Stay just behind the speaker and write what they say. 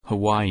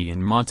Hawaii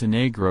and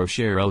Montenegro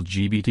share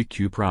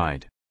LGBTQ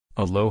pride.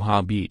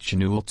 Aloha Beach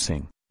in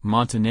Ulcinj,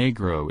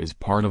 Montenegro is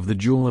part of the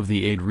Jewel of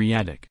the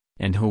Adriatic,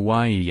 and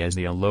Hawaii as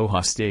the Aloha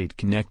state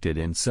connected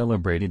and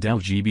celebrated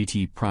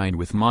LGBT pride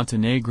with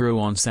Montenegro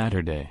on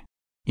Saturday.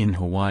 In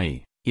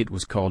Hawaii, it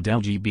was called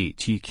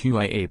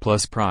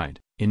LGBTQIA+ pride,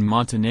 in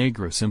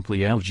Montenegro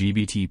simply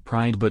LGBT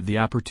pride, but the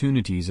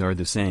opportunities are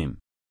the same.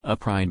 A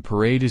pride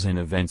parade is an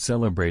event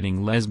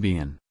celebrating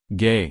lesbian,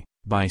 gay,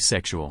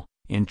 bisexual,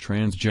 and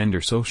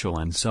transgender social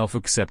and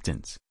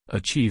self-acceptance,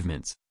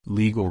 achievements,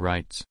 legal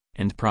rights,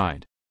 and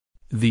pride.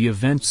 The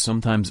events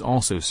sometimes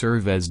also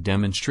serve as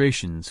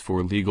demonstrations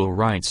for legal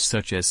rights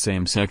such as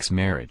same-sex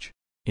marriage.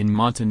 In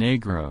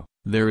Montenegro,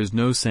 there is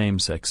no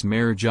same-sex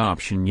marriage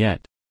option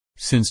yet.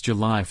 Since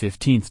July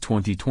 15,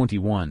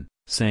 2021,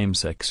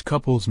 same-sex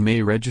couples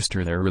may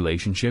register their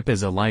relationship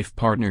as a life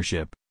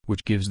partnership,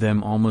 which gives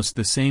them almost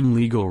the same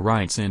legal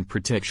rights and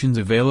protections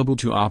available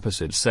to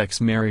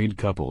opposite-sex married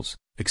couples,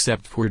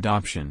 except for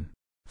adoption.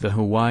 The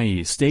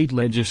Hawaii State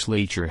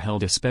Legislature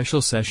held a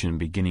special session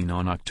beginning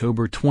on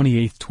October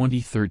 28,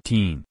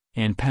 2013,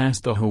 and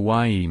passed the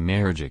Hawaii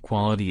Marriage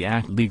Equality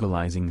Act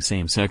legalizing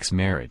same-sex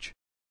marriage.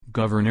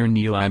 Governor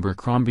Neil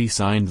Abercrombie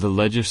signed the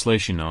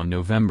legislation on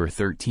November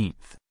 13,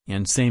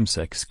 and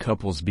same-sex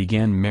couples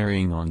began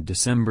marrying on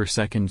December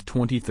 2,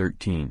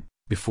 2013,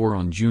 before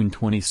on June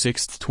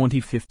 26,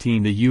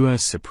 2015 the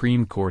U.S.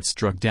 Supreme Court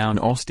struck down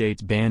all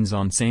states' bans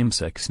on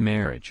same-sex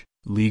marriage,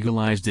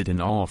 legalized it in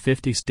all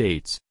 50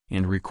 states,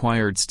 and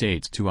required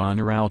states to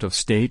honor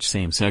out-of-state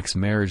same-sex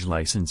marriage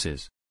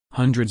licenses.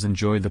 Hundreds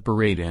enjoyed the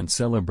parade and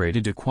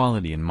celebrated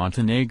equality in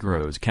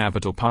Montenegro's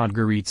capital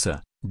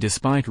Podgorica,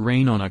 despite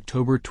rain on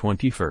October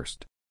 21.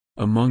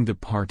 Among the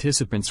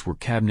participants were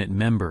cabinet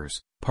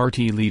members,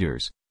 party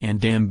leaders,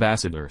 and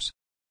ambassadors.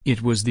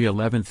 It was the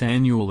 11th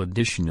annual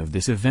edition of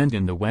this event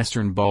in the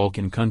Western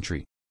Balkan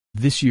country.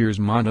 This year's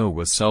motto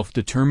was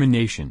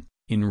self-determination,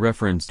 in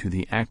reference to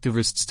the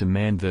activists'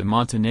 demand that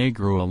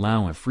Montenegro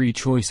allow a free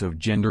choice of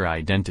gender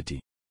identity.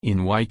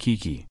 In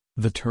Waikiki,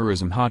 the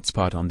tourism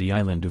hotspot on the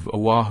island of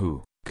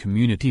Oahu,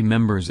 community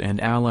members and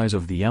allies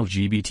of the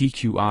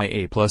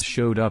LGBTQIA+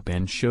 showed up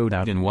and showed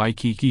out in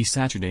Waikiki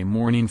Saturday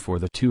morning for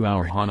the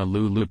 2-hour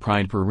Honolulu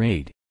Pride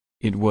Parade.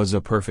 It was a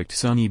perfect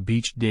sunny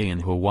beach day in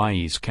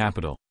Hawaii's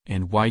capital,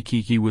 and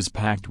Waikiki was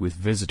packed with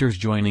visitors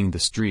joining the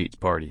street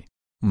party.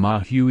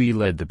 Mahui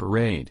led the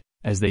parade,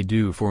 as they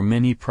do for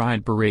many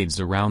pride parades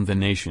around the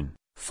nation,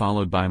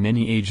 followed by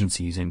many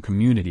agencies and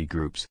community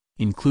groups,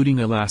 including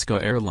Alaska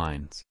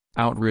Airlines,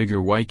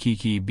 Outrigger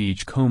Waikiki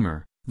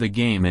Beachcomber, the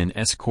Game and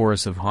S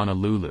Chorus of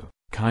Honolulu,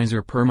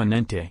 Kaiser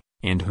Permanente,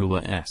 and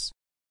Hula S.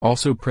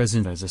 Also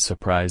present as a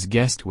surprise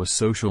guest was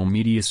social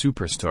media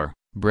superstar,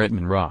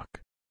 Bretman Rock.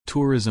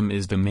 Tourism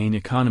is the main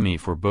economy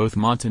for both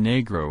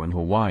Montenegro and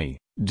Hawaii,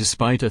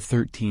 despite a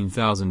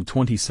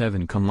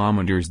 13,027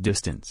 kilometers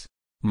distance.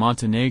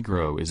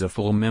 Montenegro is a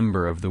full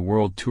member of the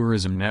World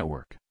Tourism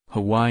Network,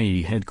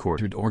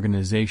 Hawaii-headquartered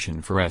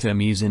organization for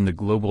SMEs in the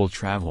global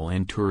travel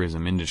and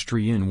tourism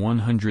industry in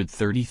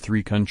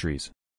 133 countries.